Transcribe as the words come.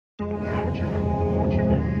I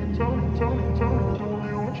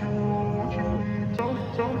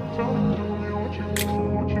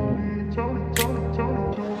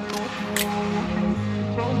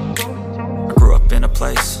grew up in a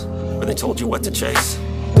place where they told you what to chase,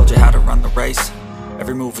 told you how to run the race.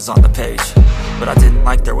 Every move was on the page, but I didn't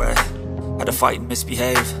like their way. Had to fight and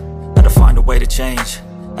misbehave, had to find a way to change,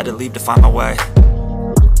 had to leave to find my way.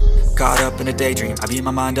 Caught up in a daydream, I beat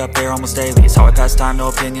my mind up there almost daily. It's how I pass time, no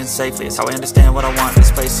opinions safely. It's how I understand what I want in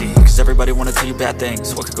this place, see. Cause everybody wanna tell you bad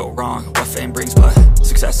things, what could go wrong, what fame brings. But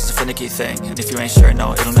success is a finicky thing, and if you ain't sure,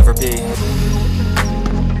 no, it'll never be.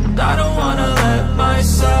 I don't wanna let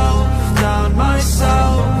myself down,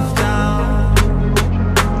 myself down.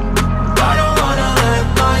 I don't wanna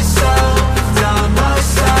let myself down,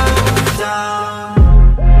 myself down.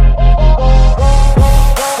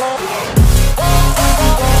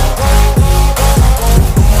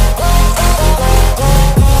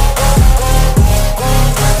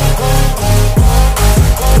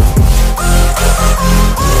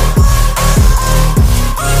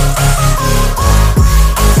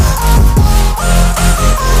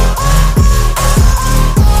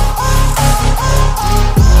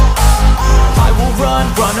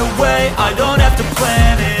 I don't have to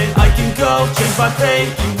plan it, I can go change my fate.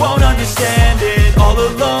 You won't understand it, all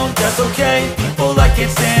alone, that's okay. People, I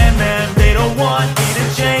can't stand them.